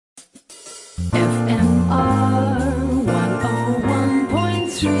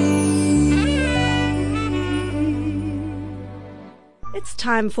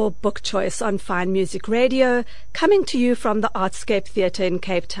time for Book Choice on Fine Music Radio, coming to you from the Artscape Theatre in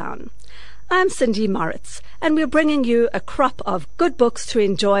Cape Town. I'm Cindy Moritz, and we're bringing you a crop of good books to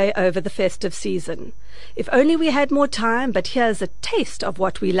enjoy over the festive season. If only we had more time, but here's a taste of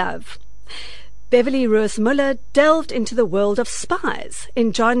what we love. Beverly Roos Muller delved into the world of spies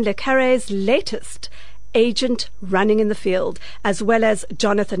in John le Carré's latest Agent Running in the Field, as well as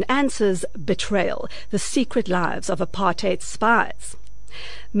Jonathan Answer's Betrayal, The Secret Lives of Apartheid Spies.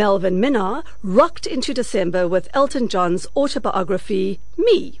 Melvin Minnar rocked into December with Elton John's autobiography,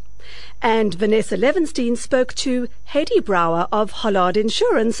 Me. And Vanessa Levenstein spoke to Heidi Brower of Hollard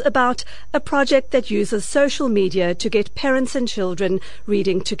Insurance about a project that uses social media to get parents and children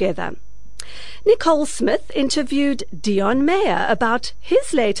reading together. Nicole Smith interviewed Dion Meyer about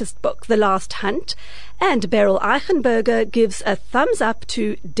his latest book, The Last Hunt, and Beryl Eichenberger gives a thumbs up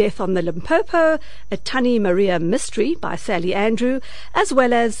to Death on the Limpopo, a Tanni Maria mystery by Sally Andrew, as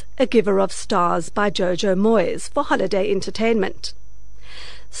well as A Giver of Stars by Jojo Moyes for Holiday Entertainment.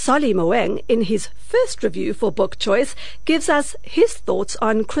 Solly Moeng, in his first review for Book Choice, gives us his thoughts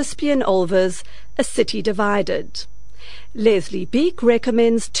on Crispian Olver's A City Divided. Leslie Beek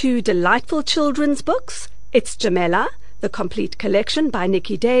recommends two delightful children's books, It's Jamela, the complete collection by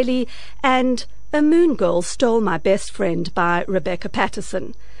Nikki Daly, and A Moon Girl Stole My Best Friend by Rebecca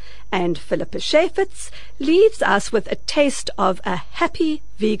Patterson. And Philippa Schafetz leaves us with a taste of A Happy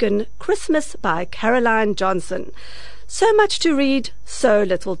Vegan Christmas by Caroline Johnson. So much to read, so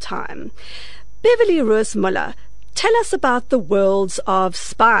little time. Beverly Roos Muller, tell us about the worlds of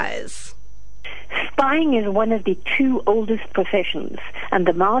spies. Spying is one of the two oldest professions, and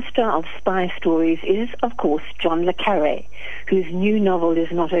the master of spy stories is, of course, John le Carré, whose new novel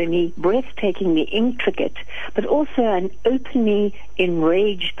is not only breathtakingly intricate, but also an openly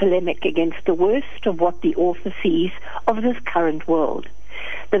enraged polemic against the worst of what the author sees of this current world.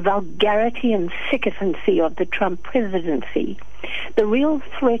 The vulgarity and sycophancy of the Trump presidency, the real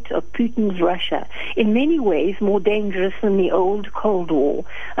threat of Putin's Russia, in many ways more dangerous than the old Cold War,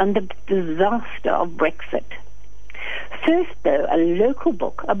 and the disaster of Brexit. First, though, a local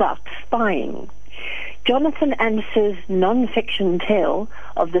book about spying. Jonathan Answer's non-fiction tale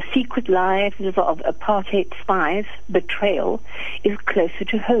of the secret lives of apartheid spies, Betrayal, is closer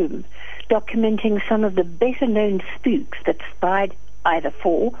to home, documenting some of the better-known spooks that spied either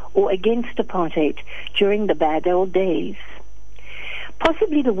for or against apartheid during the bad old days.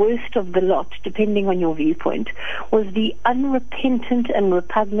 Possibly the worst of the lot, depending on your viewpoint, was the unrepentant and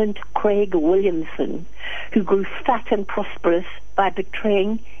repugnant Craig Williamson, who grew fat and prosperous by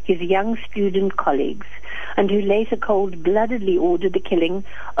betraying his young student colleagues, and who later cold-bloodedly ordered the killing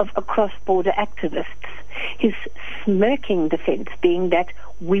of cross-border activists, his smirking defense being that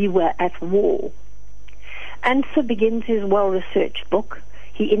we were at war. Answer begins his well-researched book.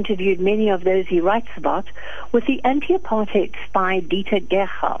 He interviewed many of those he writes about with the anti-apartheid spy Dieter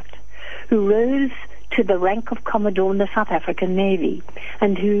Gerhardt, who rose to the rank of Commodore in the South African Navy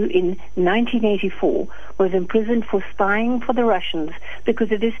and who in 1984 was imprisoned for spying for the Russians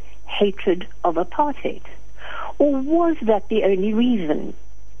because of his hatred of apartheid. Or was that the only reason?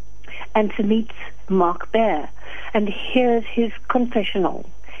 Answer meets Mark Baer, and here's his confessional.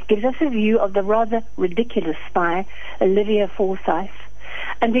 Gives us a view of the rather ridiculous spy, Olivia Forsyth,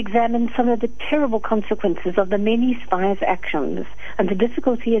 and examines some of the terrible consequences of the many spies' actions and the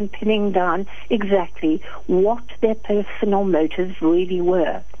difficulty in pinning down exactly what their personal motives really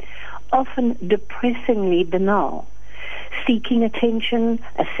were, often depressingly banal, seeking attention,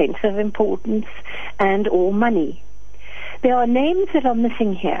 a sense of importance, and or money. There are names that are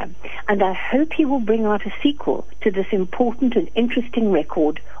missing here, and I hope he will bring out a sequel to this important and interesting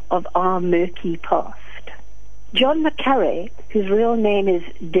record of our murky past. John le Carré, whose real name is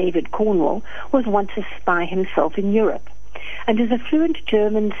David Cornwell, was once a spy himself in Europe, and is a fluent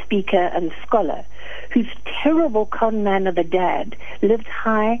German speaker and scholar, whose terrible con man of a dad lived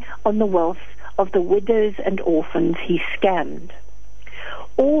high on the wealth of the widows and orphans he scammed.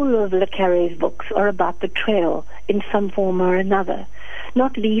 All of le Carré's books are about betrayal in some form or another,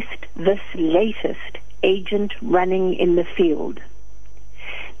 not least this latest, Agent Running in the Field.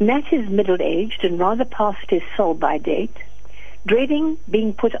 Nat is middle-aged and rather past his sell-by date, dreading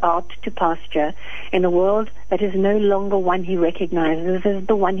being put out to pasture in a world that is no longer one he recognizes as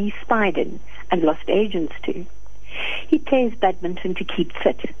the one he spied in and lost agents to. He plays badminton to keep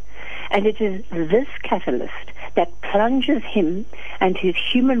fit, and it is this catalyst that plunges him and his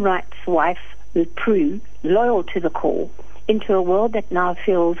human rights wife, Prue, loyal to the core, into a world that now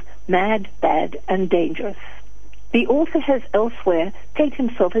feels mad, bad, and dangerous. The author has elsewhere painted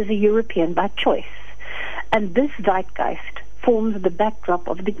himself as a European by choice, and this zeitgeist forms the backdrop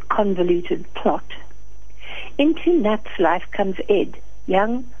of the convoluted plot. Into Nat's life comes Ed,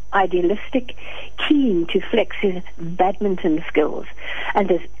 young, idealistic, keen to flex his badminton skills,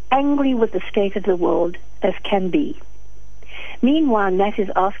 and as angry with the state of the world as can be. Meanwhile, Nat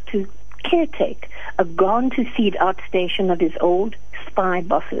is asked to caretake a gone-to-seed outstation of his old spy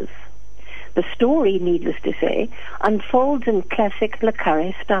bosses. The story, needless to say, unfolds in classic Le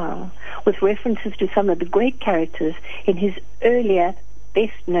Carre style, with references to some of the great characters in his earlier,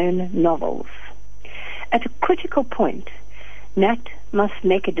 best-known novels. At a critical point, Nat must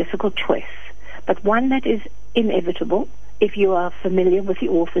make a difficult choice, but one that is inevitable if you are familiar with the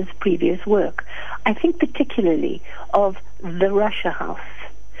author's previous work. I think particularly of The Russia House.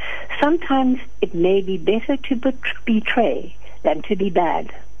 Sometimes it may be better to betray than to be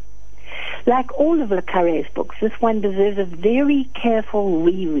bad. Like all of Le Carre's books, this one deserves a very careful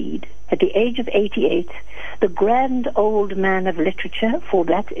reread. At the age of 88, the grand old man of literature, for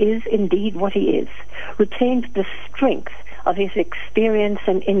that is indeed what he is, retains the strength of his experience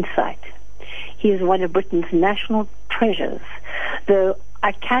and insight. He is one of Britain's national treasures, though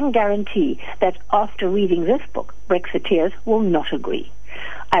I can guarantee that after reading this book, Brexiteers will not agree.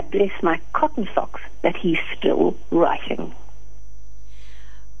 I bless my cotton socks that he's still writing.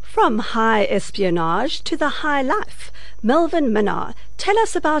 From high espionage to the high life, Melvin Minnar, tell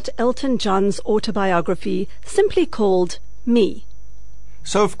us about Elton John's autobiography, simply called Me.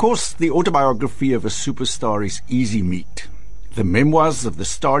 So, of course, the autobiography of a superstar is easy meat. The memoirs of the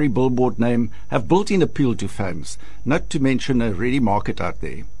starry Billboard name have built-in appeal to fans, not to mention a ready market out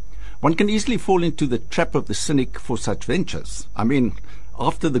there. One can easily fall into the trap of the cynic for such ventures. I mean,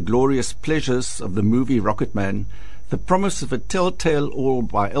 after the glorious pleasures of the movie Rocketman, the promise of a telltale all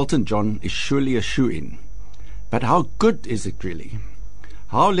by Elton John is surely a shoe-in. But how good is it really?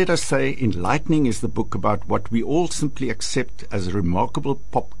 How, let us say, enlightening is the book about what we all simply accept as a remarkable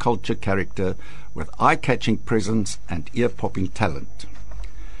pop culture character with eye-catching presence and ear-popping talent.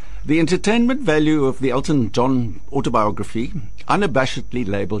 The entertainment value of the Elton John autobiography, unabashedly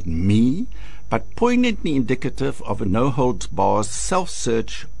labelled Me, but poignantly indicative of a no-holds-barred,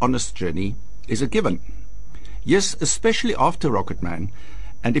 self-search, honest journey, is a given. Yes, especially after Rocketman,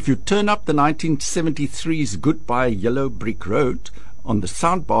 and if you turn up the 1973's Goodbye Yellow Brick Road on the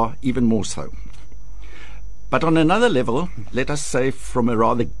soundbar, even more so. But on another level, let us say from a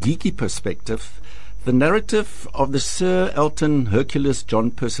rather geeky perspective, the narrative of the Sir Elton Hercules John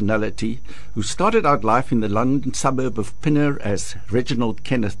personality, who started out life in the London suburb of Pinner as Reginald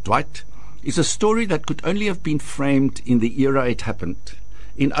Kenneth Dwight, is a story that could only have been framed in the era it happened.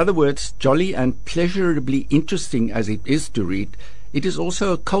 In other words, jolly and pleasurably interesting as it is to read, it is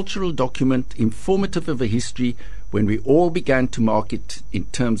also a cultural document informative of a history when we all began to mark it in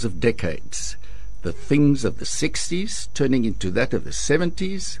terms of decades. The things of the 60s turning into that of the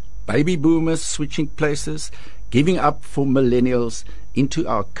 70s, baby boomers switching places, giving up for millennials, into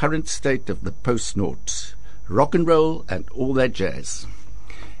our current state of the post-noughts, rock and roll and all that jazz.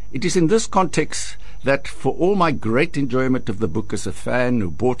 It is in this context that, for all my great enjoyment of the book as a fan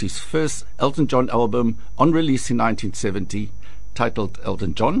who bought his first Elton John album on release in 1970, titled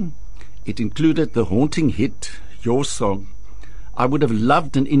Elton John, it included the haunting hit, Your Song, I would have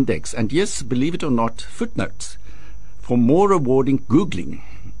loved an index, and yes, believe it or not, footnotes, for more rewarding Googling,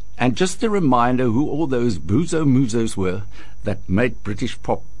 and just a reminder who all those bozo-muzos were that made British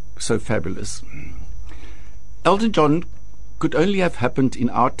pop so fabulous. Elton John could only have happened in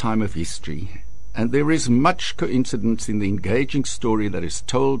our time of history, and there is much coincidence in the engaging story that is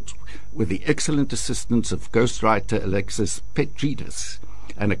told with the excellent assistance of ghostwriter Alexis Petridis,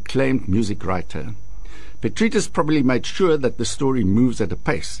 an acclaimed music writer. Petridis probably made sure that the story moves at a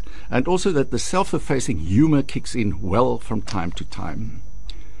pace, and also that the self-effacing humor kicks in well from time to time.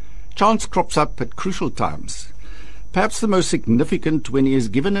 Chance crops up at crucial times, perhaps the most significant when he is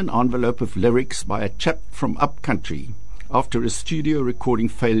given an envelope of lyrics by a chap from upcountry, after a studio recording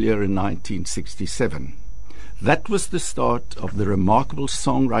failure in 1967. That was the start of the remarkable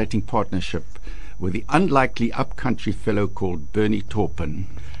songwriting partnership with the unlikely upcountry fellow called Bernie Taupin.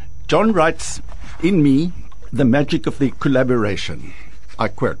 John writes, in Me, the magic of the collaboration. I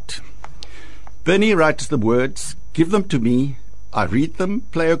quote, Bernie writes the words, give them to me, I read them,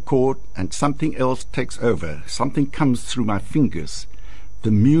 play a chord, and something else takes over. Something comes through my fingers.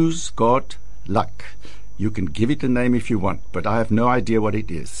 The muse, God, luck. You can give it a name if you want, but I have no idea what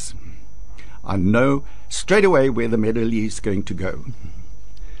it is. I know straight away where the melody is going to go.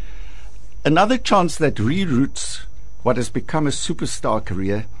 Another chance that reroutes what has become a superstar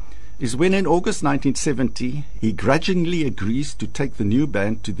career is when in August 1970 he grudgingly agrees to take the new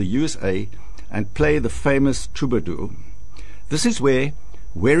band to the USA and play the famous Troubadour. This is where,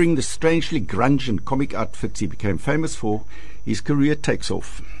 wearing the strangely grunge and comic outfits he became famous for, his career takes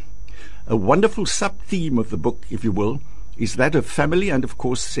off. A wonderful sub-theme of the book, if you will, is that of family and, of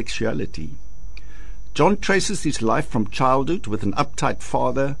course, sexuality. John traces his life from childhood with an uptight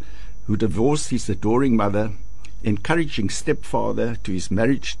father who divorced his adoring mother, encouraging stepfather to his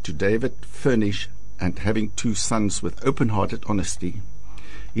marriage to David Furnish, and having 2 sons with open-hearted honesty.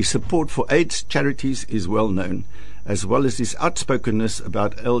 His support for AIDS charities is well known, as well as his outspokenness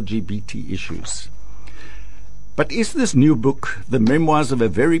about LGBT issues. But is this new book, The Memoirs of a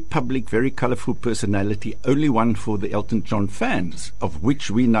Very Public, Very Colourful Personality, only one for the Elton John fans, of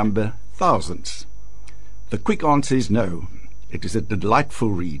which we number thousands? The quick answer is no. It is a delightful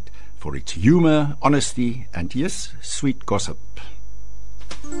read for its humour, honesty, and yes, sweet gossip.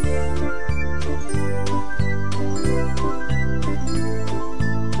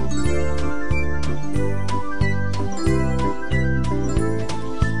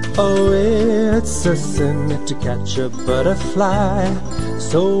 Oh, it's a sin to catch a butterfly,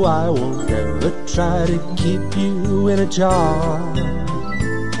 so I won't ever try to keep you in a jar.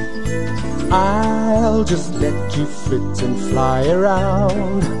 I'll just let you flit and fly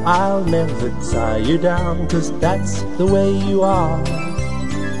around. I'll never tie you down, 'cause that's the way you are.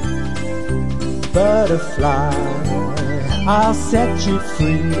 Butterfly, I'll set you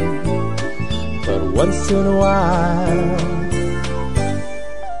free, but once in a while,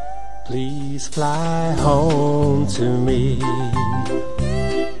 please fly home to me.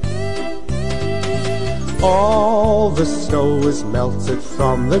 All the snow is melted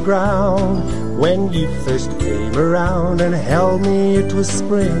from the ground. When you first came around and held me, it was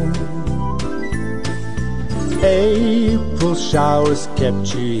spring. April showers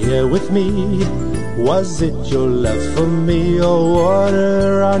kept you here with me. Was it your love for me or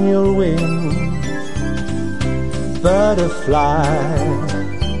water on your wings? Butterfly,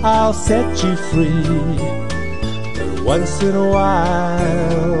 I'll set you free, but once in a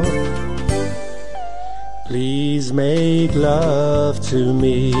while, please make love to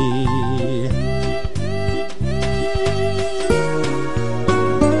me.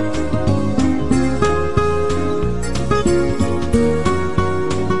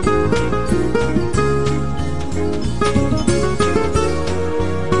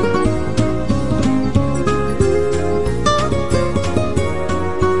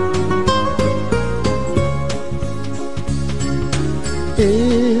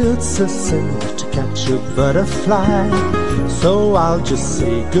 It's a sin to catch a butterfly, so I'll just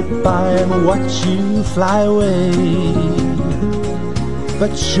say goodbye and watch you fly away.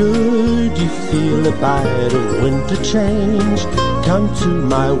 But should you feel a bite of winter change, come to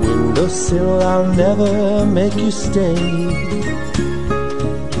my windowsill, I'll never make you stay.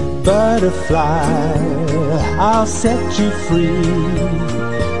 Butterfly, I'll set you free,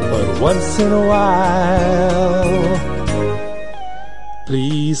 but once in a while,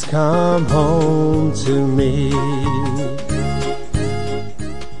 please come home to me.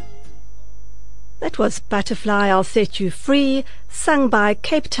 That was Butterfly, I'll Set You Free, sung by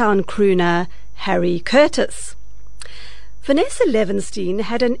Cape Town crooner Harry Curtis. Vanessa Levenstein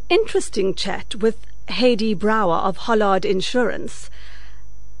had an interesting chat with Heidi Brower of Hollard Insurance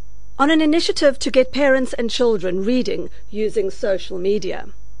on an initiative to get parents and children reading using social media.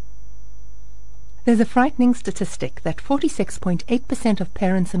 There's a frightening statistic that 46.8% of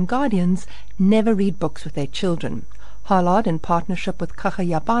parents and guardians never read books with their children. Hollard, in partnership with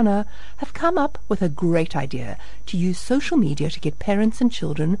Kagayabana, have come up with a great idea to use social media to get parents and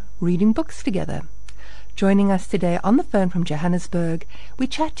children reading books together. Joining us today on the phone from Johannesburg, we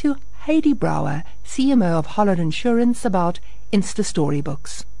chat to Heidi Brower, CMO of Hollard Insurance, about Insta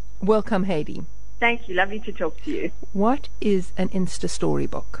Storybooks. Welcome, Heidi. Thank you. Lovely to talk to you. What is an Insta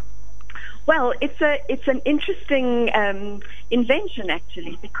Storybook? Well, it's an interesting invention,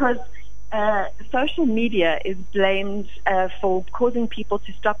 actually, because social media is blamed for causing people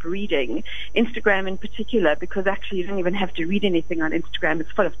to stop reading, Instagram in particular, because actually you don't even have to read anything on Instagram.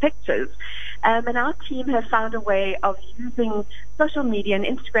 It's full of pictures. And our team has found a way of using social media and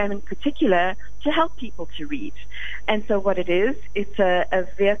Instagram in particular to help people to read. And so what it is, it's a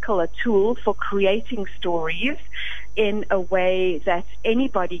vehicle, a tool for creating stories in a way that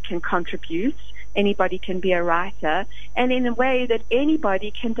anybody can contribute, anybody can be a writer, and in a way that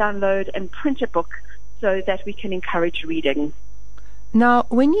anybody can download and print a book so that we can encourage reading. Now,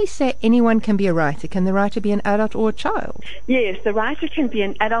 when you say anyone can be a writer, can the writer be an adult or a child? Yes, the writer can be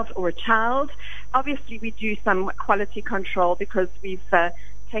an adult or a child. Obviously, we do some quality control because we've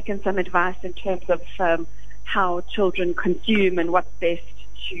taken some advice in terms of how children consume and what's best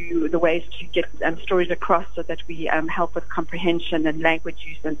to the ways to get stories across so that we help with comprehension and language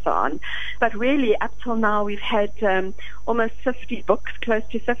use and so on. But really, up till now, we've had almost 50 books, close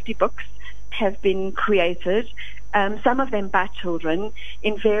to 50 books have been created, some of them by children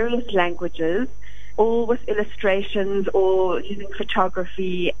in various languages, all with illustrations or using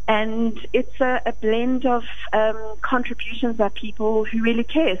photography. And it's a blend of contributions by people who really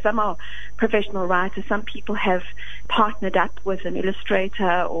care. Some are professional writers. Some people have partnered up with an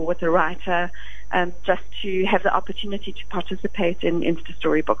illustrator or with a writer just to have the opportunity to participate in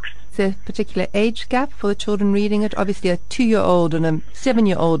Insta-Story books. Is there a particular age gap for the children reading it? Obviously, a 2-year-old and a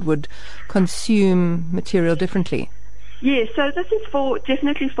 7-year-old would consume material differently. Yes, so this is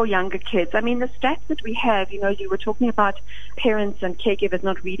definitely for younger kids. I mean, the stats that we have, you were talking about parents and caregivers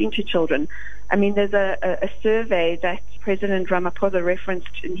not reading to children. I mean, there's a survey that President Ramaphosa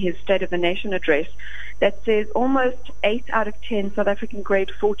referenced in his State of the Nation address that says almost 8 out of 10 South African grade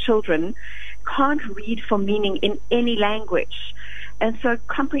 4 children can't read for meaning in any language. And so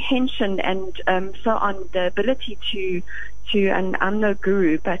comprehension and so on, the ability to, and I'm no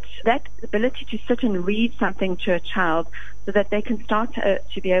guru, but that ability to sit and read something to a child so that they can start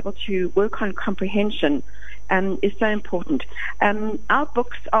to be able to work on comprehension is so important. Our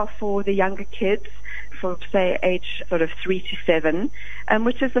books are for the younger kids, for say age sort of 3 to 7,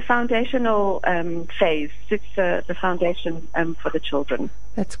 which is the foundational phase. It's the foundation for the children.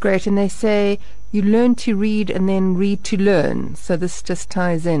 That's great. And they say you learn to read and then read to learn. So this just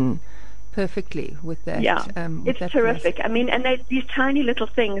ties in perfectly with that. Yeah, with it's that terrific. I mean, and these tiny little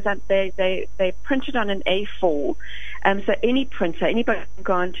things that they printed on an A4. So any printer, anybody can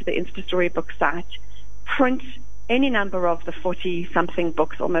go onto the Insta-Story book site, print any number of the 40-something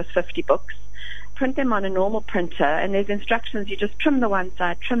books, almost 50 books, print them on a normal printer, and there's instructions. You just trim the one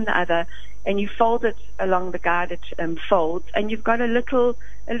side, trim the other, and you fold it along the guide it folds, and you've got a little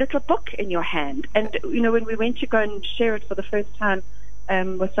book in your hand. And when we went to go and share it for the first time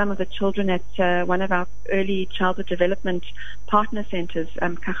with some of the children at one of our early childhood development partner centers,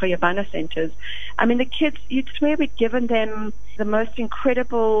 Kaga Yabana centers, I mean, the kids, you'd swear we'd given them the most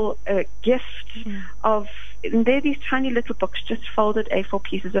incredible gift of, and they're these tiny little books, just folded A4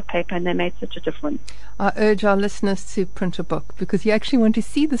 pieces of paper, and they made such a difference. I urge our listeners to print a book, because you actually want to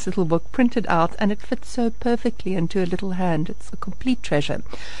see this little book printed out, and it fits so perfectly into a little hand. It's a complete treasure.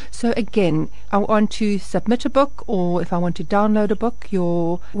 So again, I want to submit a book, or if I want to download a book,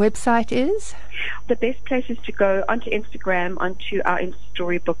 your website is? The best place is to go onto Instagram, onto our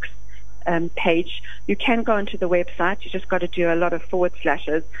Insta-Story books page. You can go onto the website. You just got to do a lot of forward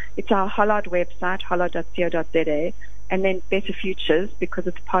slashes. It's our Hollard website, hollard.co.za, and then Better Futures, because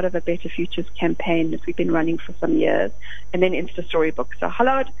it's part of a Better Futures campaign that we've been running for some years, and then Insta-Story books. So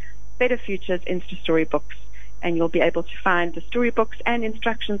Hollard, Better Futures, Insta-Story books, and you'll be able to find the storybooks and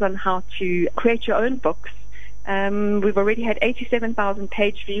instructions on how to create your own books. We've already had 87,000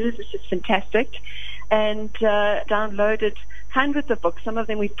 page views, which is fantastic, and downloaded hundreds of books. Some of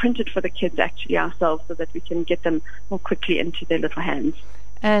them we've printed for the kids actually ourselves so that we can get them more quickly into their little hands.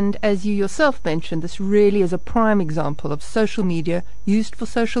 And as you yourself mentioned, this really is a prime example of social media used for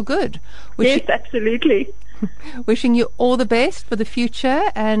social good. Yes, absolutely. Wishing you all the best for the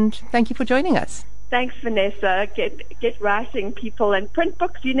future, and thank you for joining us. Thanks, Vanessa. Get writing, people, and print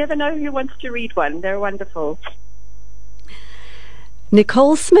books. You never know who wants to read one. They're wonderful.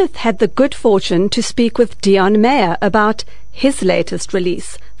 Nicole Smith had the good fortune to speak with Deon Meyer about his latest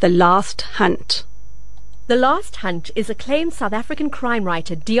release, The Last Hunt. The Last Hunt is acclaimed South African crime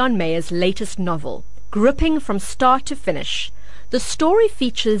writer Deon Meyer's latest novel, gripping from start to finish. The story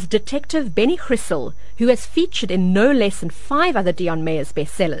features Detective Benny Grissel, who has featured in no less than 5 other Deon Meyer's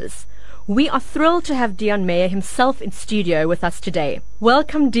bestsellers. We are thrilled to have Deon Meyer himself in studio with us today.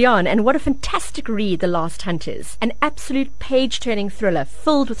 Welcome, Deon, and what a fantastic read The Last Hunt is. An absolute page-turning thriller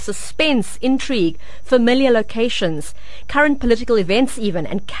filled with suspense, intrigue, familiar locations, current political events even,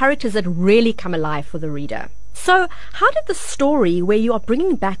 and characters that really come alive for the reader. So, how did the story, where you are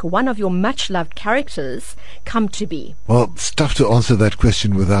bringing back one of your much-loved characters, come to be? Well, it's tough to answer that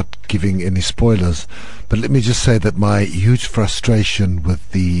question without giving any spoilers, but let me just say that my huge frustration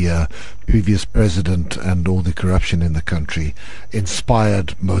with the previous president and all the corruption in the country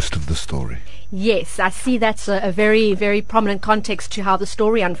inspired most of the story. Yes, I see that's a very, very prominent context to how the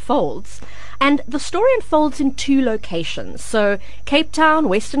story unfolds. And the story unfolds in 2 locations, so Cape Town,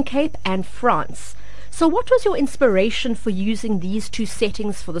 Western Cape, and France. So what was your inspiration for using these 2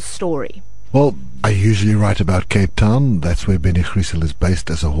 settings for the story? Well, I usually write about Cape Town. That's where Benny Griessel is based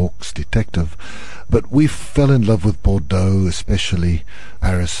as a Hawks detective. But we fell in love with Bordeaux, especially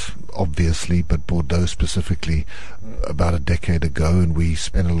Paris, obviously, but Bordeaux specifically about a decade ago, and we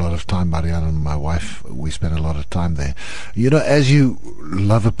spent a lot of time, Marianne and my wife, we spent a lot of time there. You know, as you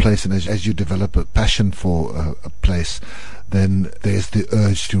love a place and as you develop a passion for a place, then there's the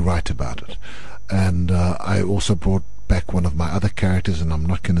urge to write about it. And I also brought back one of my other characters, and I'm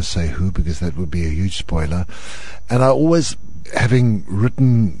not going to say who because that would be a huge spoiler. And I always, having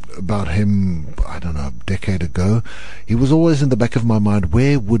written about him, I don't know, a decade ago, he was always in the back of my mind,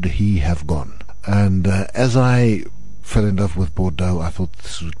 where would he have gone? And as I fell in love with Bordeaux, I thought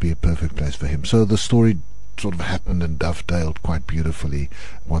this would be a perfect place for him. So the story sort of happened and dovetailed quite beautifully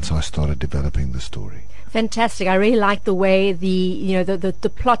once I started developing the story. Fantastic. I really like the way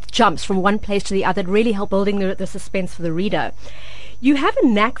the plot jumps from one place to the other. It really helped building the suspense for the reader. You have a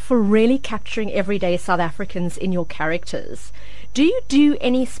knack for really capturing everyday South Africans in your characters. Do you do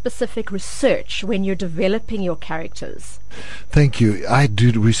any specific research when you're developing your characters? Thank you. I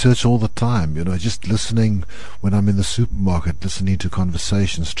do research all the time, you know, just listening when I'm in the supermarket, listening to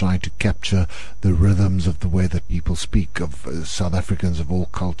conversations, trying to capture the rhythms of the way that people speak, of South Africans of all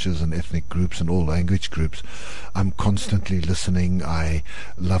cultures and ethnic groups and all language groups. I'm constantly listening. I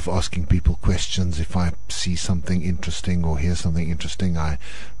love asking people questions. If I see something interesting or hear something interesting, I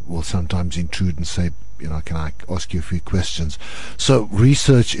will sometimes intrude and say, you know, can I ask you a few questions? So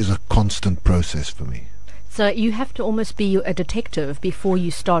research is a constant process for me. So you have to almost be a detective before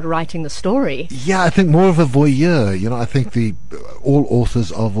you start writing the story. Yeah, I think more of a voyeur. You know, I think all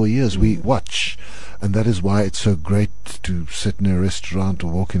authors are voyeurs. We watch. And that is why it's so great to sit in a restaurant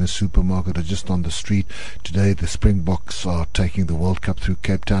or walk in a supermarket or just on the street. Today the Springboks are taking the World Cup through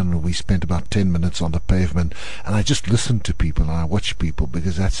Cape Town, and we spent about 10 minutes on the pavement. And I just listen to people and I watch people,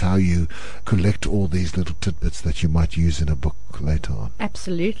 because that's how you collect all these little tidbits that you might use in a book later on.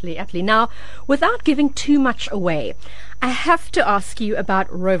 Absolutely, absolutely. Now, without giving too much away, I have to ask you about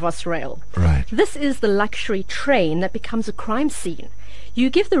Rovos Rail. Right. This is the luxury train that becomes a crime scene. You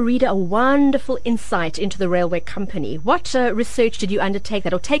give the reader a wonderful insight into the railway company. What research did you undertake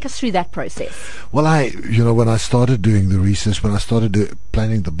that, or take us through that process? Well, when I started doing the research, when I started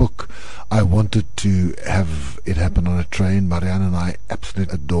planning the book, I wanted to have it happen on a train. Marianne and I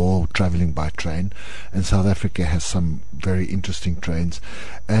absolutely adore traveling by train, and South Africa has some very interesting trains.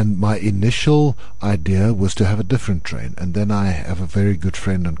 And my initial idea was to have a different train. And then I have a very good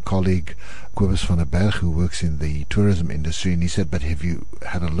friend and colleague, Kobus van der Berg, who works in the tourism industry, and he said, but have you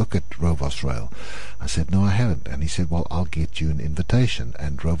had a look at Rovos Rail? I said, no, I haven't. And he said, well, I'll get you an invitation.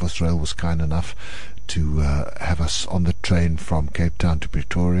 And Rovos Rail was kind enough to have us on the train from Cape Town to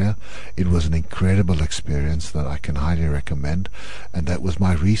Pretoria. It was an incredible experience that I can highly recommend, and that was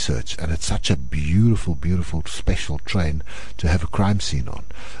my research. And it's such a beautiful, beautiful, special train to have a crime scene on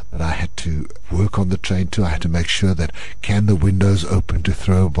that I had to work on the train too. I had to make sure that can the windows open to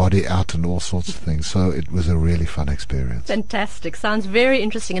throw a body out and all sorts of things. So it was a really fun experience. Fantastic. Sounds very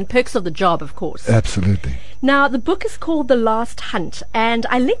interesting, and perks of the job, of course. Absolutely. Now, the book is called The Last Hunt, and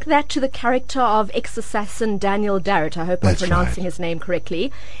I link that to the character of ex-assassin Daniel Darrett. I hope That's I'm pronouncing right. his name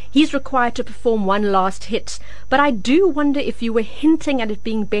correctly. He's required to perform one last hit, but I do wonder if you were hinting at it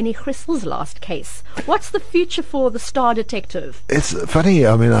being Benny Griessel's last case. What's the future for the star detective? It's funny.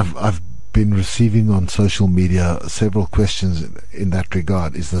 I mean, I've been receiving on social media several questions in that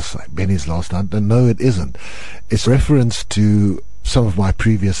regard. Is this Benny's last hunt? And no, it isn't. It's reference to some of my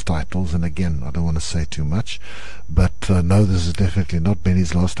previous titles, and again, I don't want to say too much, but no, this is definitely not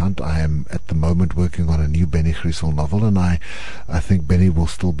Benny's last hunt. I am at the moment working on a new Benny Griessel novel, and I think Benny will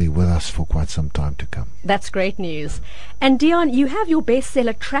still be with us for quite some time to come. That's great news. And Dion, you have your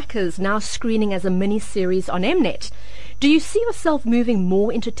bestseller Trackers now screening as a mini-series on Mnet. Do you see yourself moving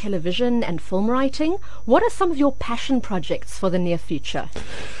more into television and film writing? What are some of your passion projects for the near future?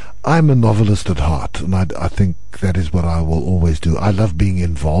 I'm a novelist at heart, and I think that is what I will always do. I love being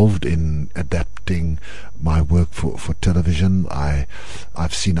involved in adapting my work for television.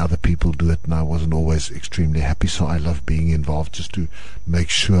 I've seen other people do it, and I wasn't always extremely happy, so I love being involved just to make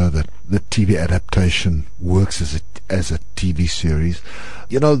sure that the TV adaptation works as a TV series.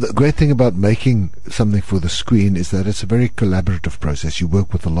 You know, the great thing about making something for the screen is that it's a very collaborative process. You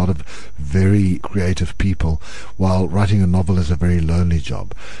work with a lot of very creative people, while writing a novel is a very lonely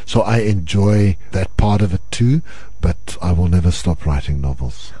job. So I enjoy that part of it too, but I will never stop writing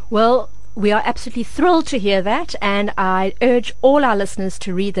novels. Well, we are absolutely thrilled to hear that, and I urge all our listeners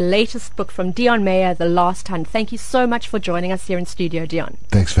to read the latest book from Dion Meyer, The Last Hunt. Thank you so much for joining us here in studio, Dion.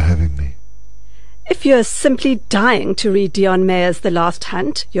 Thanks for having me. If you're simply dying to read Dion Mayer's The Last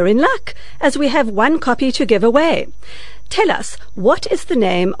Hunt, you're in luck, as we have one copy to give away. Tell us, what is the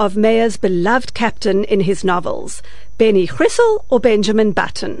name of Mayer's beloved captain in his novels, Benny Grissel or Benjamin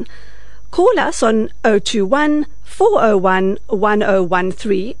Button? Call us on 021 401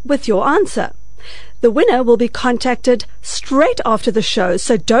 1013 with your answer. The winner will be contacted straight after the show,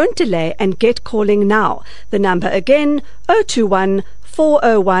 so don't delay and get calling now. The number again, 021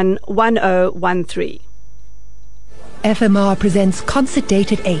 401 1013. FMR presents Concert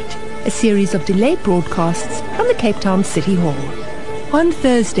Date at 8, a series of delayed broadcasts from the Cape Town City Hall. On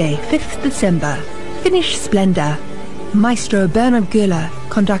Thursday, 5th December, Finnish Splendor. Maestro Bernard Göhler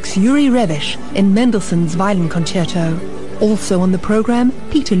conducts Yuri Revish in Mendelssohn's Violin Concerto. Also on the program,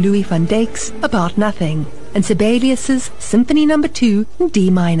 Peter Louis van Dijk's About Nothing and Sibelius's Symphony No. 2 in D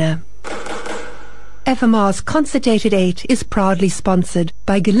minor. FMR's Concert Date at 8 is proudly sponsored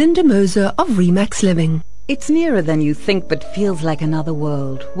by Galinda Moser of Remax Living. It's nearer than you think but feels like another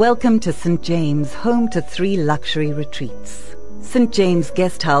world. Welcome to St. James, home to 3 luxury retreats. St. James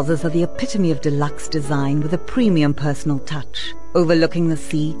guest houses are the epitome of deluxe design with a premium personal touch. Overlooking the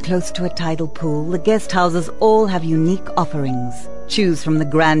sea, close to a tidal pool, the guest houses all have unique offerings. Choose from the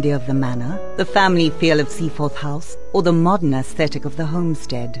grandeur of the manor, the family feel of Seaforth House, or the modern aesthetic of the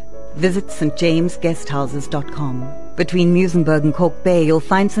homestead. Visit stjamesguesthouses.com. Between Muizenberg and Cork Bay, you'll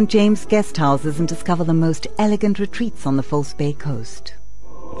find St. James guest houses and discover the most elegant retreats on the False Bay coast.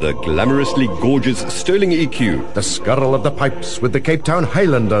 The glamorously gorgeous Sterling EQ. The Scuttle of the Pipes with the Cape Town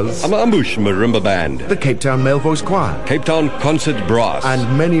Highlanders. Ambush Marimba Band. The Cape Town Male Voice Choir. Cape Town Concert Brass.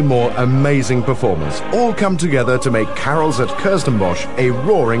 And many more amazing performers all come together to make Carols at Kirstenbosch a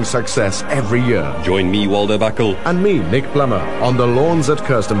roaring success every year. Join me, Waldo Buckle. And me, Nick Plummer, on the lawns at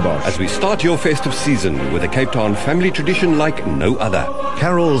Kirstenbosch. As we start your festive season with a Cape Town family tradition like no other.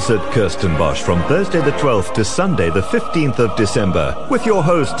 Carols at Kirstenbosch from Thursday the 12th to Sunday the 15th of December with your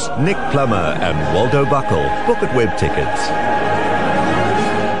hosts Nick Plummer and Waldo Buckle. Book at Web Tickets.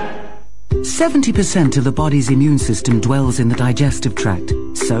 70% of the body's immune system dwells in the digestive tract.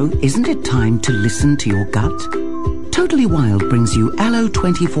 So, isn't it time to listen to your gut? Totally Wild brings you Aloe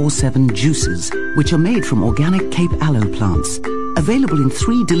 24/7 juices, which are made from organic Cape aloe plants. Available in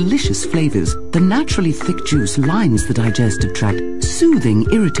 3 delicious flavors, the naturally thick juice lines the digestive tract, soothing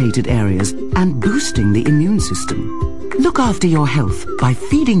irritated areas and boosting the immune system. Look after your health by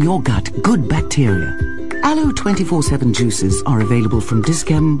feeding your gut good bacteria. Aloe 24/7 juices are available from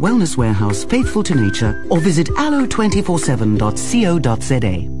Dischem, Wellness Warehouse, Faithful to Nature, or visit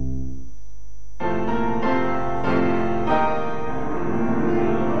aloe247.co.za.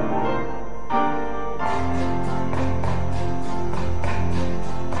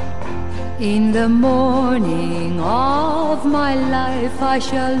 In the morning of my life I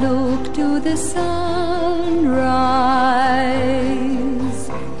shall look to the sunrise,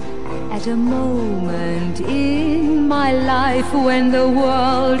 at a moment in my life when the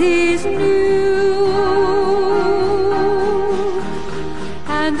world is new,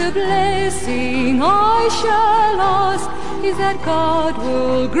 and the blessing I shall ask is that God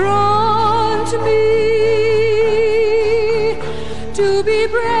will grant me to be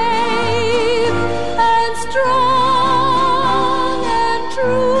brave and strong and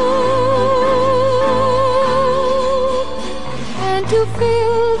true, and to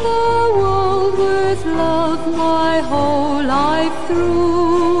fill the world with love my whole life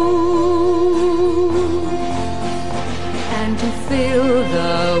through, and to fill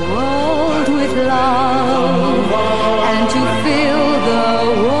the world with love, and to fill the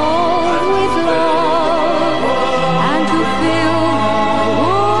world with love, and to fill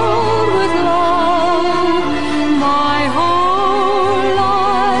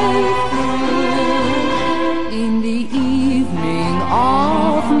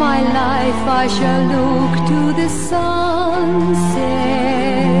I shall look to the sunset,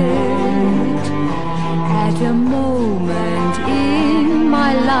 at a moment in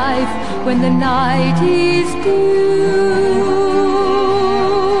my life when the night is due,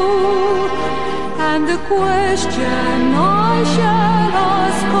 and the question I shall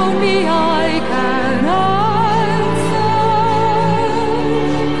ask only I can answer.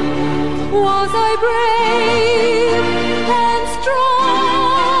 Was I brave and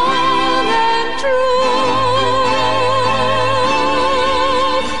strong and true?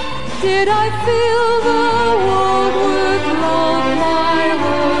 Did I fill the world with love my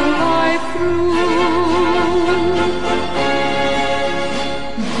whole life through?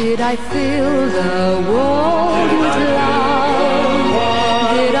 Did I fill the world with love?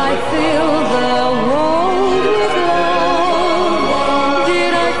 Did I fill the world with love?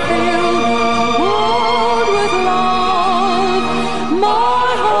 Did I fill the world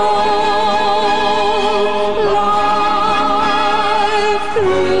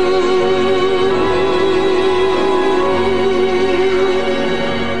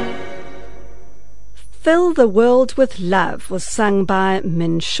Fill the World with Love was sung by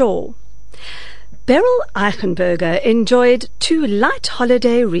Min Shaw. Beryl Eichenberger enjoyed two light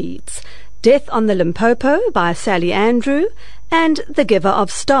holiday reads, Death on the Limpopo by Sally Andrew and The Giver of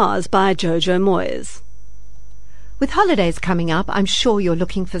Stars by Jojo Moyes. With holidays coming up, I'm sure you're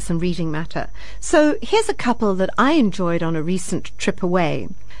looking for some reading matter. So here's a couple that I enjoyed on a recent trip away.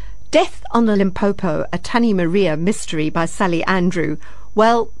 Death on the Limpopo, a Tanny Maria mystery by Sally Andrew.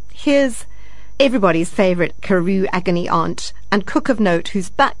 Well, here's everybody's favourite Karoo agony aunt and cook of note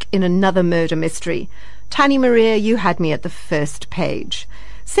who's back in another murder mystery. Tanny Maria, you had me at the first page.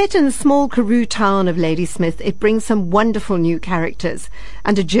 Set in the small Karoo town of Ladysmith, it brings some wonderful new characters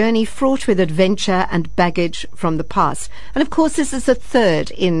and a journey fraught with adventure and baggage from the past. And of course, this is the third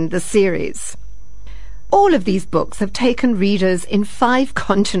in the series. All of these books have taken readers in 5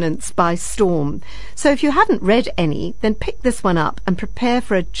 continents by storm. So if you haven't read any, then pick this one up and prepare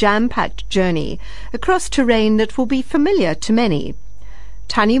for a jam-packed journey across terrain that will be familiar to many.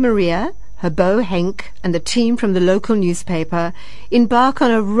 Tanny Maria, her beau Henk, and the team from the local newspaper embark on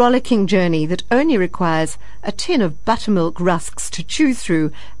a rollicking journey that only requires a tin of buttermilk rusks to chew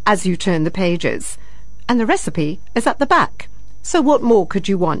through as you turn the pages. And the recipe is at the back. So what more could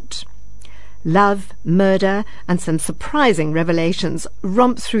you want? Love, murder, and some surprising revelations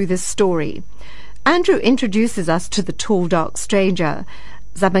romp through this story. Andrew introduces us to the tall, dark stranger,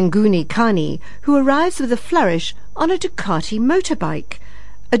 Zabanguni Kani, who arrives with a flourish on a Ducati motorbike.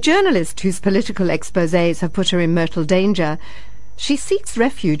 A journalist whose political exposés have put her in mortal danger, she seeks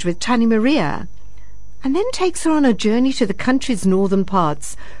refuge with Tanny Maria, and then takes her on a journey to the country's northern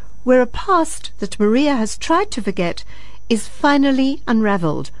parts, where a past that Maria has tried to forget is finally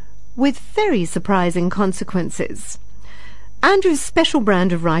unravelled, with very surprising consequences. Andrew's special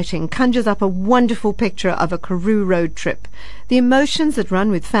brand of writing conjures up a wonderful picture of a Karoo road trip, the emotions that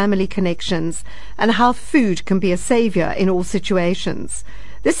run with family connections, and how food can be a saviour in all situations.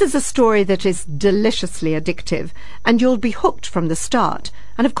 This is a story that is deliciously addictive, and you'll be hooked from the start.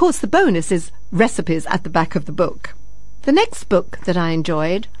 And of course the bonus is recipes at the back of the book. The next book that I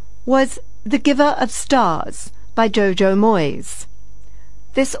enjoyed was The Giver of Stars by Jojo Moyes.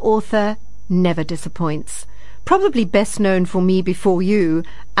 This author never disappoints. Probably best known for Me Before You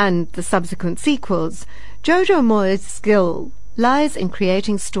and the subsequent sequels, Jojo Moyes' skill lies in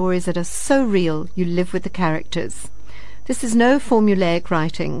creating stories that are so real you live with the characters. This is no formulaic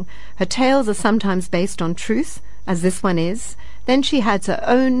writing. Her tales are sometimes based on truth, as this one is. Then she adds her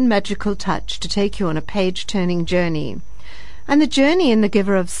own magical touch to take you on a page-turning journey. And the journey in The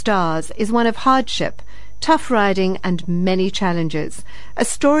Giver of Stars is one of hardship, tough riding, and many challenges, a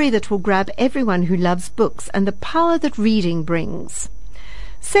story that will grab everyone who loves books and the power that reading brings.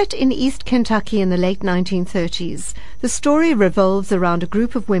 Set in East Kentucky in the late 1930s, the story revolves around a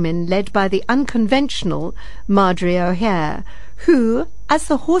group of women led by the unconventional Marjorie O'Hare, who, as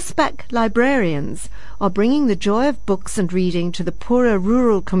the horseback librarians, are bringing the joy of books and reading to the poorer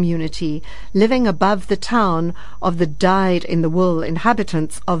rural community living above the town of the dyed-in-the-wool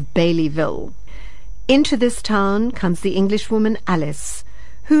inhabitants of Baileyville. Into this town comes the Englishwoman Alice,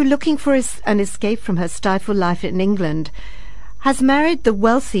 who, looking for an escape from her stifled life in England, has married the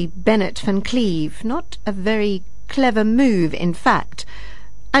wealthy Bennett Van Cleve, not a very clever move, in fact,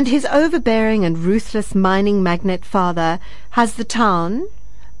 and his overbearing and ruthless mining magnate father has the town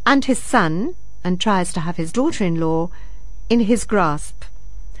and his son, and tries to have his daughter-in-law, in his grasp.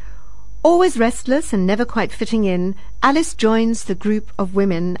 Always restless and never quite fitting in, Alice joins the group of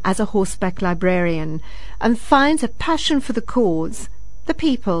women as a horseback librarian and finds a passion for the cause, the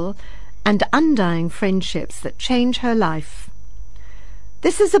people, and undying friendships that change her life.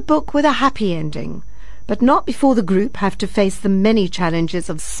 This is a book with a happy ending, but not before the group have to face the many challenges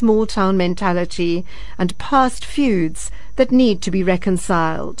of small-town mentality and past feuds that need to be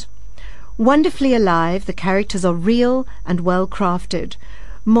reconciled. Wonderfully alive, the characters are real and well-crafted.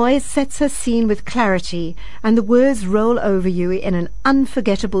 Moyes sets her scene with clarity, and the words roll over you in an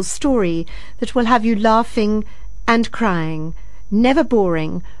unforgettable story that will have you laughing and crying. Never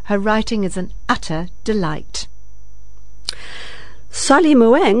boring, her writing is an utter delight. Solly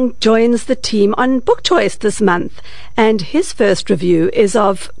Moeng joins the team on Book Choice this month, and his first review is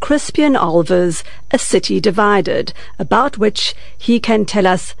of Crispian Olver's A City Divided, about which he can tell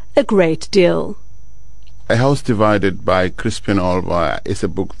us a great deal. A House Divided by Crispian Olver is a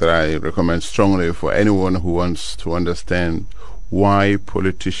book that I recommend strongly for anyone who wants to understand why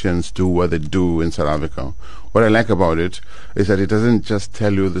politicians do what they do in South Africa. What I like about it is that it doesn't just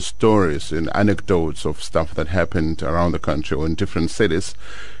tell you the stories and anecdotes of stuff that happened around the country or in different cities.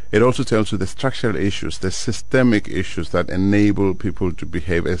 It also tells you the structural issues, the systemic issues that enable people to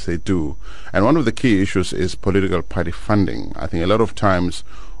behave as they do. And one of the key issues is political party funding. I think a lot of times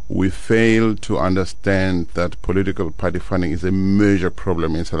we fail to understand that political party funding is a major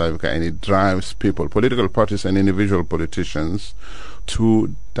problem in South Africa, and it drives people, political parties and individual politicians,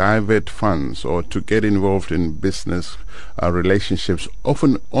 to divert funds or to get involved in business relationships,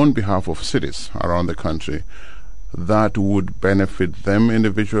 often on behalf of cities around the country, that would benefit them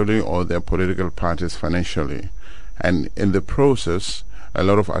individually or their political parties financially. And in the process, a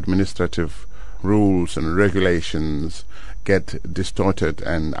lot of administrative rules and regulations get distorted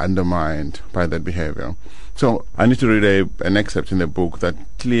and undermined by that behavior. So I need to read an excerpt in the book that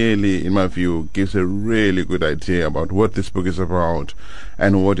clearly, in my view, gives a really good idea about what this book is about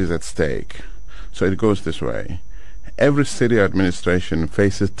and what is at stake. So it goes this way. Every city administration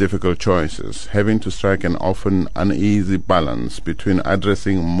faces difficult choices, having to strike an often uneasy balance between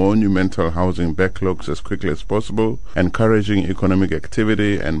addressing monumental housing backlogs as quickly as possible, encouraging economic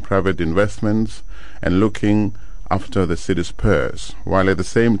activity and private investments, and looking after the city's purse, while at the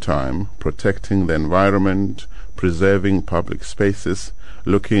same time protecting the environment, preserving public spaces,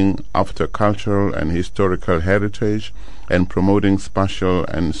 looking after cultural and historical heritage, and promoting spatial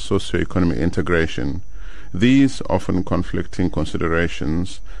and socio-economic integration. These often conflicting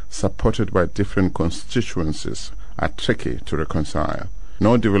considerations, supported by different constituencies, are tricky to reconcile.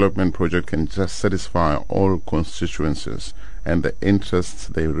 No development project can just satisfy all constituencies and the interests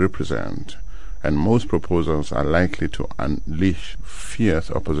they represent, and most proposals are likely to unleash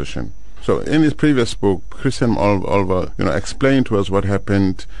fierce opposition. So in his previous book, Christian Olver, explained to us what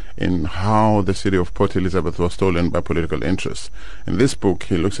happened in how the city of Port Elizabeth was stolen by political interests. In this book,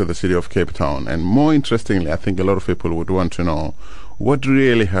 he looks at the city of Cape Town, and more interestingly, I think a lot of people would want to know what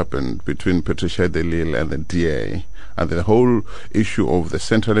really happened between Patricia de Lille and the DA, and the whole issue of the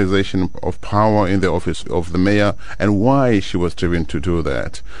centralization of power in the office of the mayor, and why she was driven to do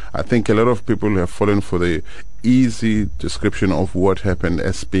that. I think a lot of people have fallen for the easy description of what happened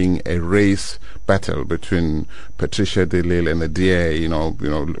as being a race battle between Patricia de Lille and the DA.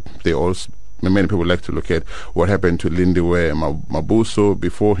 Many people like to look at what happened to Lindiwe Mabuso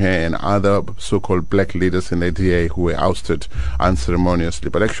before her and other so-called black leaders in the DA who were ousted unceremoniously.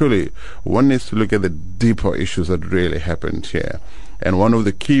 But actually, one needs to look at the deeper issues that really happened here. And one of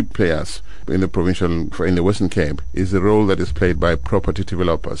the key players in the Western Cape is the role that is played by property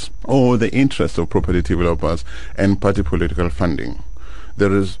developers, or the interest of property developers and party political funding.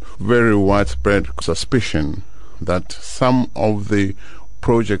 There is very widespread suspicion that some of the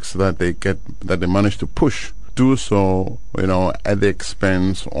projects that they manage to push do so, at the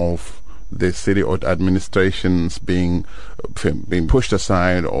expense of the city or administrations being pushed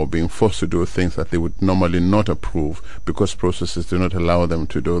aside or being forced to do things that they would normally not approve because processes do not allow them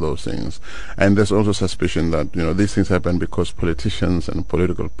to do those things. And there's also suspicion that these things happen because politicians and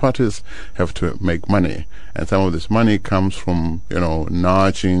political parties have to make money, and some of this money comes from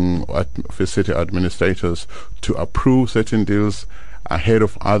nudging city administrators to approve certain deals ahead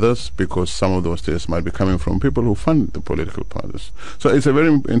of others, because some of those deals might be coming from people who fund the political parties. So it's a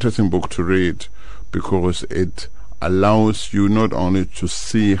very interesting book to read, because it allows you not only to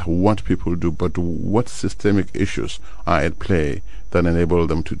see what people do, but what systemic issues are at play that enable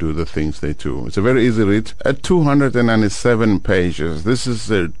them to do the things they do. It's a very easy read. At 297 pages, this is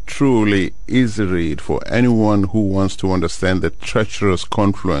a truly easy read for anyone who wants to understand the treacherous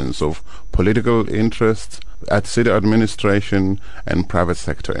confluence of political interests, at city administration, and private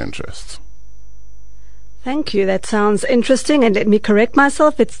sector interests. Thank you. That sounds interesting. And let me correct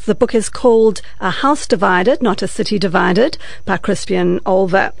myself. The book is called A House Divided, not A City Divided, by Christian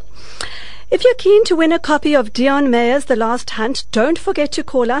Olver. If you're keen to win a copy of Deon Meyer's The Last Hunt, don't forget to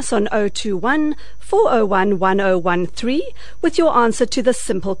call us on 021 401 1013 with your answer to the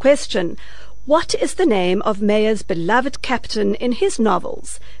simple question: what is the name of Meyer's beloved captain in his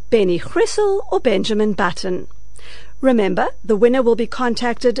novels, Benny Grissel or Benjamin Button? Remember, the winner will be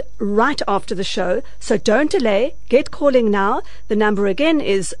contacted right after the show, so don't delay. Get calling now. The number again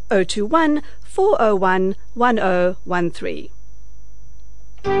is 021 401 1013.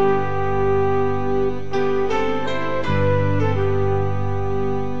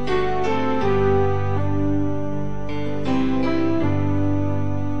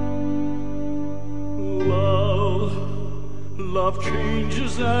 Love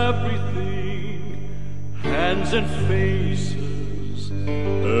changes everything, hands and faces,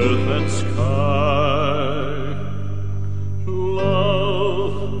 earth and sky.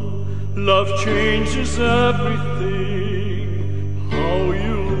 Love changes everything, how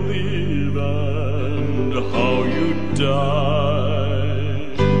you live and how you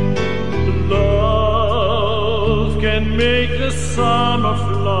die.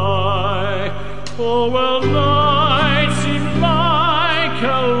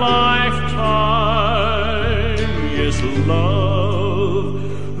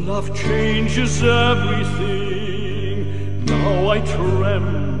 love changes everything. Now I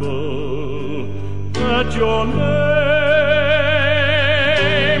tremble at your name.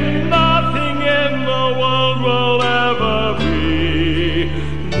 Nothing in the world will ever be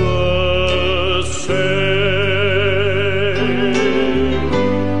the same.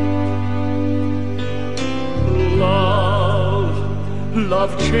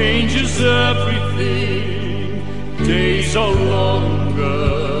 Love changes everything. Days are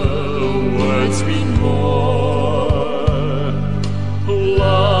longer, words mean more.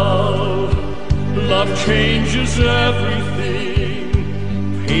 Love changes everything.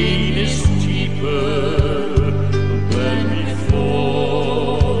 Pain is deeper than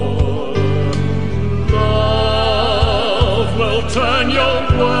before. Love will turn your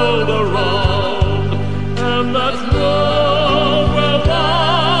world around, and that love will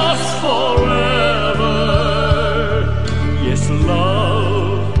last forever. Yes,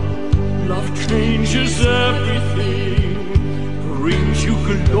 love changes everything, brings you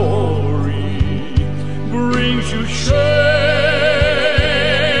glory, brings you shame.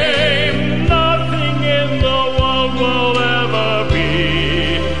 Nothing in the world will ever be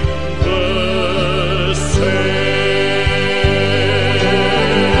the same.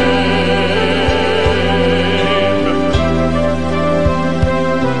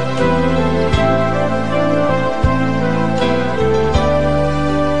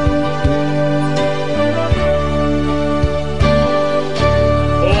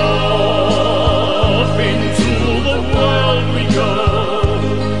 Off into the world we go,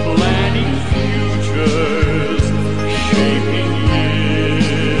 planning futures, shaping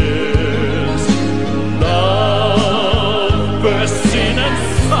years. Love bursts in and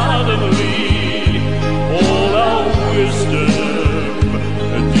suddenly all our wisdom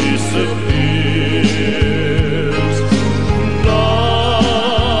disappears.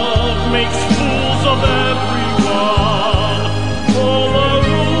 Love makes fools of everyone. All the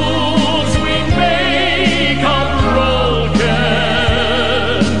rules we make are broken.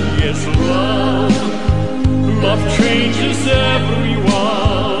 Yes, love changes everyone.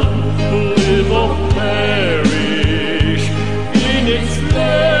 Live or perish in its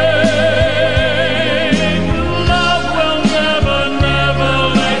name. Love will never, never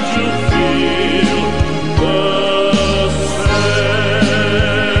let you feel the same.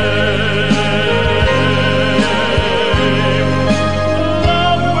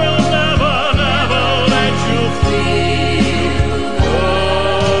 Love will never, never let you feel the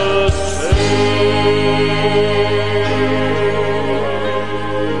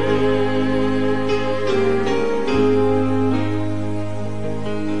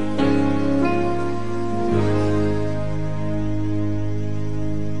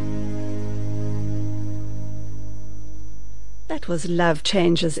That was Love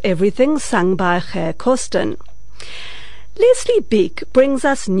Changes Everything, sung by Ger Kosten. Leslie Beek brings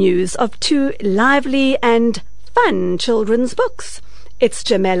us news of two lively and fun children's books. It's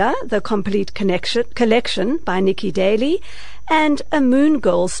Jamela, the Complete Collection by Nikki Daly, and A Moon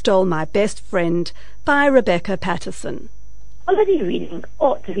Girl Stole My Best Friend by Rebecca Patterson. Holiday reading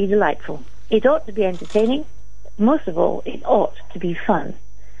ought to be delightful. It ought to be entertaining. Most of all, it ought to be fun.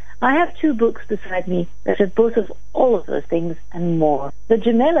 I have two books beside me that have both of all of those things and more. The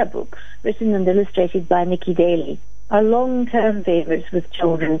Jamela books, written and illustrated by Nikki Daly, are long-term favourites with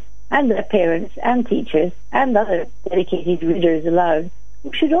children and their parents and teachers and other dedicated readers aloud,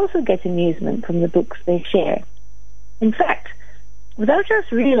 who should also get amusement from the books they share. In fact, without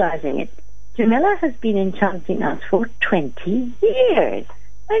us realising it, Jamela has been enchanting us for 20 years.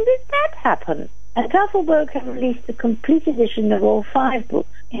 When did that happen? And Tafelberg have released a complete edition of all 5 books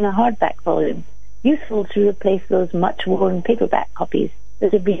in a hardback volume, useful to replace those much-worn paperback copies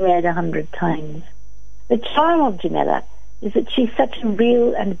that have been read 100 times. The charm of Jamela is that she's such a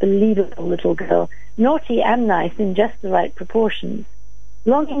real and believable little girl, naughty and nice in just the right proportions,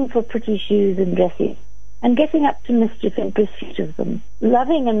 longing for pretty shoes and dresses, and getting up to mischief in pursuit of them,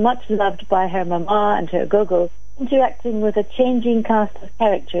 loving and much loved by her mama and her gogo, interacting with a changing cast of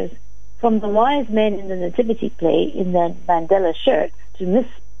characters, from the wise men in the nativity play in their Mandela shirts to Miss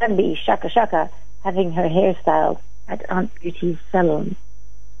Bambi Shaka Shaka having her hair styled at Aunt Beauty's salon.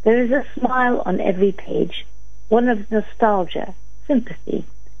 There is a smile on every page, one of nostalgia, sympathy,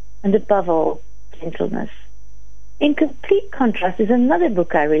 and above all, gentleness. In complete contrast is another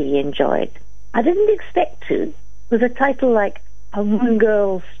book I really enjoyed. I didn't expect to. With a title like A Moon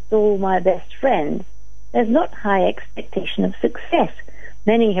Girl Stole My Best Friend, there's not high expectation of success.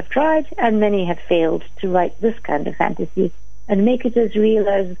 Many have tried and many have failed to write this kind of fantasy and make it as real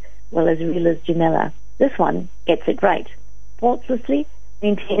as Jamela. This one gets it right. Faultlessly,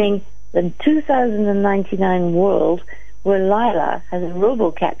 maintaining the 2099 world where Lila has a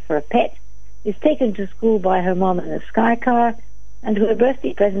robocat for a pet, is taken to school by her mom in a sky car, and where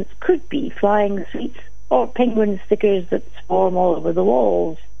birthday presents could be flying sweets or penguin stickers that swarm all over the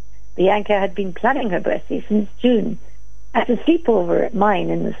walls. Bianca had been planning her birthday since June. At a sleepover at mine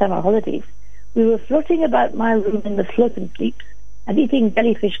in the summer holidays, we were floating about my room in the float and sleeps and eating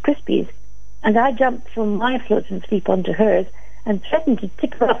jellyfish crispies, and I jumped from my float and sleep onto hers and threatened to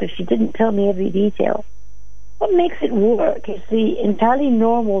tip her off if she didn't tell me every detail. What makes it work is the entirely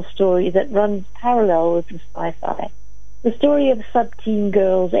normal story that runs parallel with the sci-fi. The story of sub-teen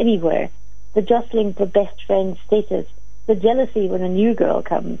girls anywhere, the jostling for best friend status, the jealousy when a new girl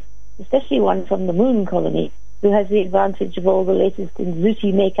comes, especially one from the moon colony who has the advantage of all the latest in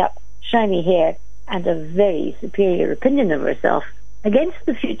zooty makeup, shiny hair, and a very superior opinion of herself. Against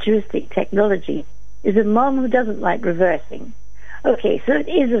the futuristic technology is a mom who doesn't like reversing. Okay, so it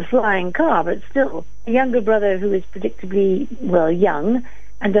is a flying car, but still, a younger brother who is predictably, well, young,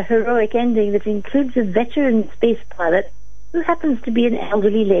 and a heroic ending that includes a veteran space pilot who happens to be an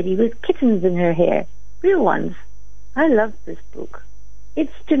elderly lady with kittens in her hair. Real ones. I love this book.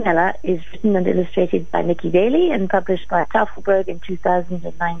 It's Janella is written and illustrated by Nikki Daly and published by Tafelberg in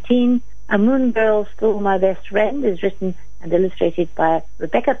 2019. A Moon Girl Stole My Best Friend is written and illustrated by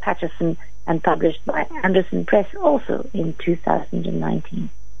Rebecca Patterson and published by Anderson Press also in 2019.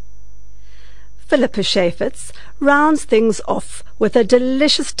 Philippa Chaffetz rounds things off with a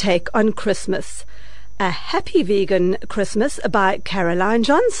delicious take on Christmas. A Happy Vegan Christmas by Caroline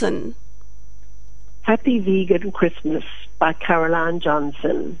Johnson. Happy Vegan Christmas by Caroline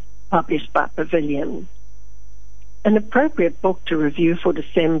Johnson, published by Pavilion. An appropriate book to review for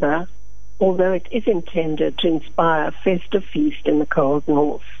December, although it is intended to inspire a festive feast in the cold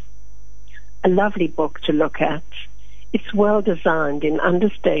north. A lovely book to look at. It's well designed in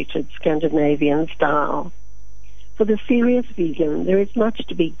understated Scandinavian style. For the serious vegan, there is much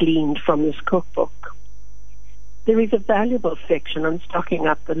to be gleaned from this cookbook. There is a valuable section on stocking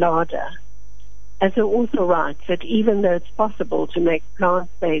up the larder, as the author writes that even though it's possible to make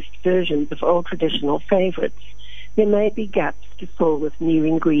plant-based versions of old traditional favorites, there may be gaps to fill with new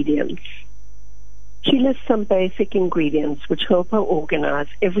ingredients. She lists some basic ingredients which help her organize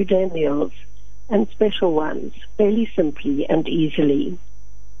everyday meals and special ones fairly simply and easily.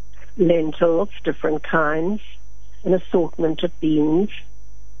 Lentils, different kinds, an assortment of beans.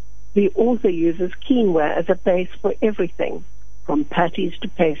 The author uses quinoa as a base for everything, from patties to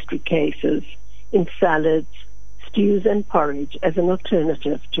pastry cases, in salads, stews and porridge as an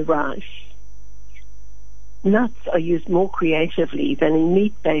alternative to rice. Nuts are used more creatively than in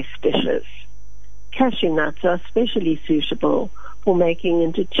meat-based dishes. Cashew nuts are especially suitable for making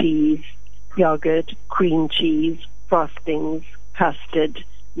into cheese, yogurt, cream cheese, frostings, custard,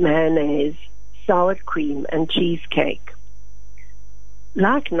 mayonnaise, sour cream, and cheesecake.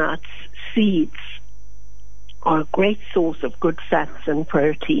 Like nuts, seeds are a great source of good fats and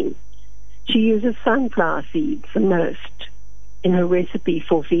protein. She uses sunflower seeds the most. In her recipe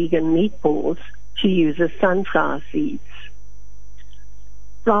for vegan meatballs, she uses sunflower seeds.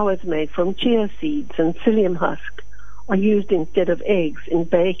 Flours made from chia seeds and psyllium husk are used instead of eggs in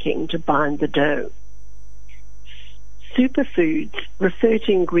baking to bind the dough. Superfoods refer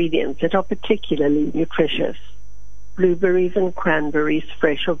to ingredients that are particularly nutritious. Blueberries and cranberries,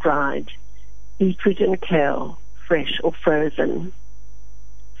 fresh or dried. Beetroot and kale, fresh or frozen.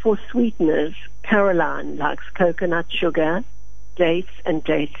 For sweeteners, Caroline likes coconut sugar, dates and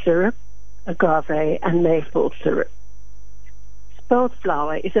date syrup, agave and maple syrup. Spelt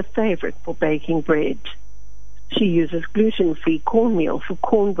flour is a favorite for baking bread. She uses gluten-free cornmeal for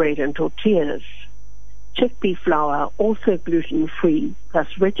cornbread and tortillas. Chickpea flour, also gluten-free, plus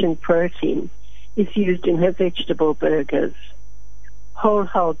rich in protein, is used in her vegetable burgers. Whole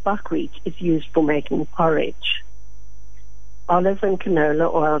hull buckwheat is used for making porridge. Olive and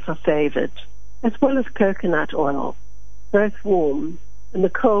canola oils are favored, as well as coconut oil, both warm, and the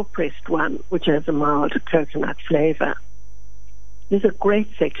cold-pressed one, which has a mild coconut flavor. There's a great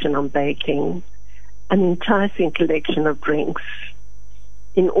section on baking, an enticing collection of drinks.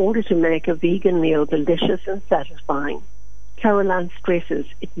 In order to make a vegan meal delicious and satisfying, Caroline stresses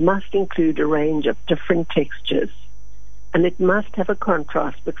it must include a range of different textures, and it must have a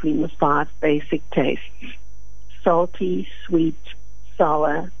contrast between the 5 basic tastes: salty, sweet,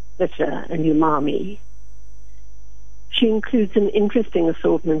 sour, bitter, and umami. She includes an interesting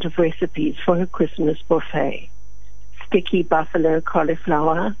assortment of recipes for her Christmas buffet: sticky buffalo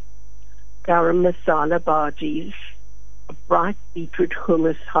cauliflower, garam masala bhajis, a bright beetroot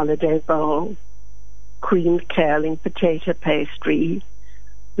hummus holiday bowl, creamed kale in potato pastry,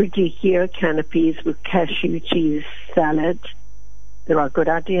 radicchio canopies with cashew cheese salad. There are good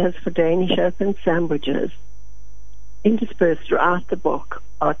ideas for Danish open sandwiches. Interspersed throughout the book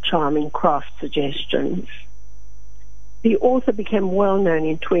are charming craft suggestions. The author became well known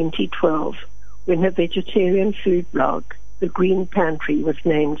in 2012 when her vegetarian food blog, The Green Pantry, was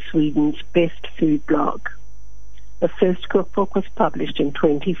named Sweden's best food blog. Her first cookbook was published in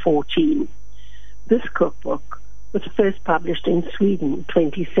 2014. This cookbook was first published in Sweden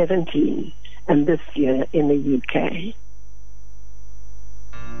 2017 and this year in the UK.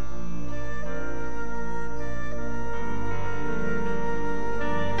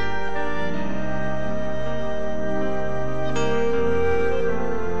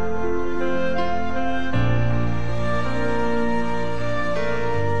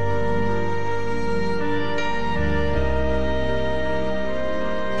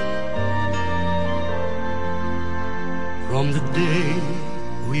 From the day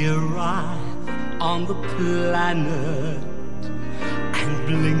we arrive on the planet and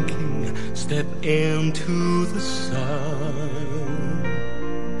blinking step into the sun,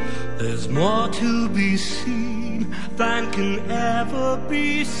 there's more to be seen than can ever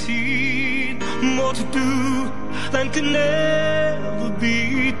be seen, more to do than can ever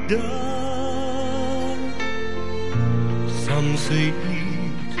be done. Some say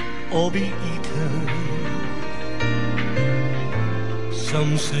eat or be eaten,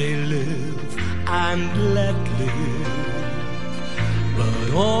 some say live and let live,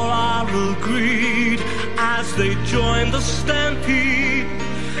 but all are agreed as they join the stampede.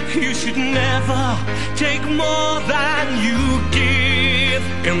 You should never take more than you give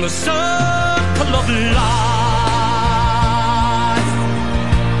in the circle of life.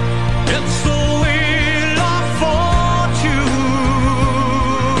 It's the wheel of fortune.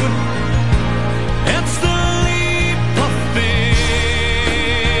 It's the leap of faith.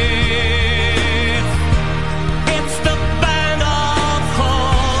 It's the band of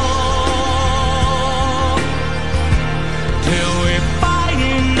hope till we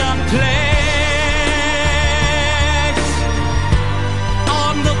find a place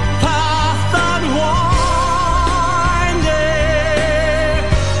on the path unwinding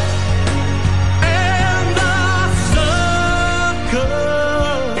in the circle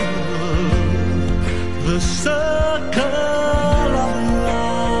of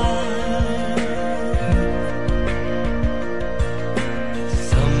life.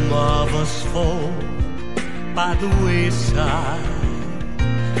 Some of us fall by the wayside,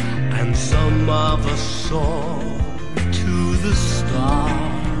 and some of us soar to the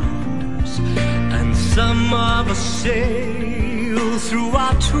stars, and some of us sail through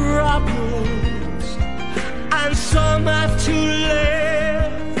our troubles, and some have to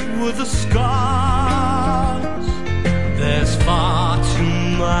live with the scars. There's far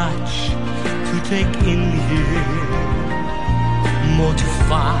too much to take in here, more to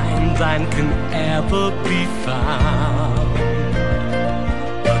find than can ever be found.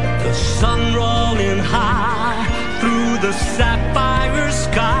 But the sun rolling high through the sapphire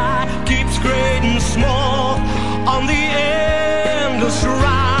sky keeps great and small on the endless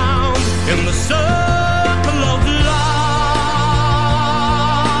round in the circle of life.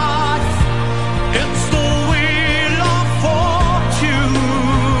 It's the wheel of fortune.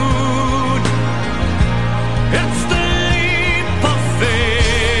 It's the leap of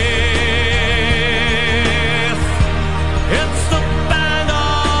faith. It's the band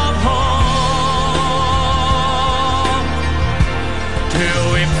of hope till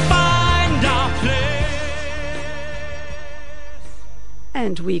we find our place.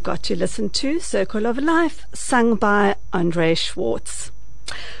 And we got to listen to Circle of Life, sung by Andre Schwartz.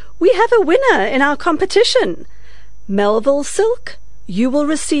 We have a winner in our competition. Melville Silk, you will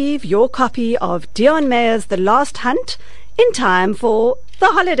receive your copy of Dion Mayer's The Last Hunt in time for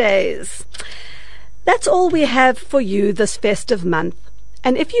the holidays. That's all we have for you this festive month.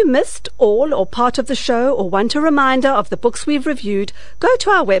 And if you missed all or part of the show or want a reminder of the books we've reviewed, go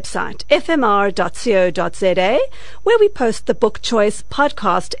to our website, fmr.co.za, where we post the Book Choice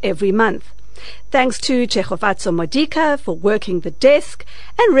podcast every month. Thanks to Chechofatso Modika for working the desk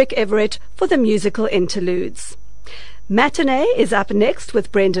and Rick Everett for the musical interludes. Matinee is up next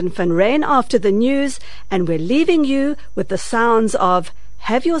with Brendan van Rijn after the news, and we're leaving you with the sounds of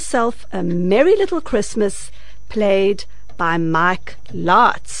Have Yourself a Merry Little Christmas, played by Mike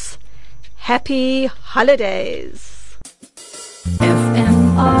Lartz. Happy holidays.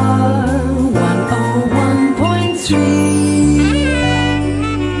 FMR 101.3